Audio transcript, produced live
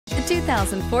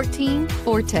2014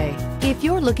 Forte. If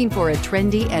you're looking for a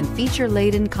trendy and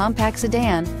feature-laden compact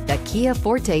sedan, the Kia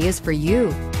Forte is for you.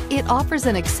 It offers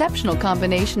an exceptional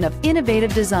combination of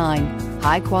innovative design,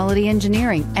 high-quality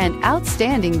engineering, and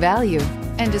outstanding value,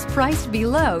 and is priced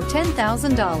below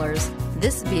 $10,000.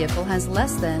 This vehicle has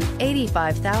less than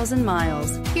 85,000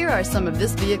 miles. Here are some of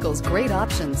this vehicle's great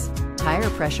options: tire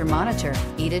pressure monitor,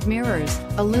 heated mirrors,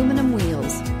 aluminum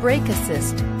wheels, brake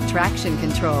assist, traction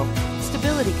control,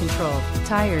 stability control,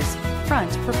 tires, front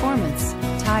performance,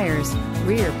 tires,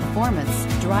 rear performance,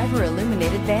 driver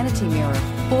illuminated vanity mirror,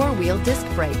 four-wheel disc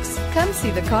brakes. Come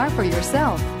see the car for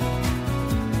yourself.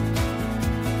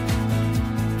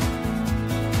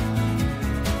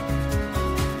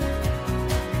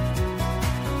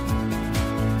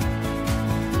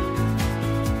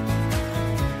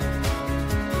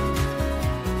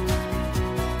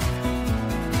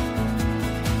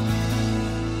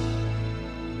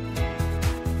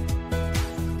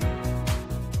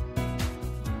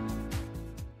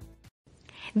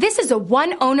 This is a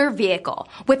one-owner vehicle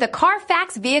with a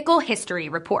Carfax Vehicle History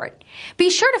Report. Be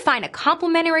sure to find a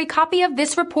complimentary copy of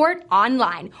this report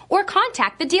online or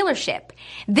contact the dealership.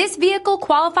 This vehicle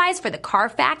qualifies for the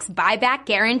Carfax Buyback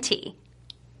Guarantee.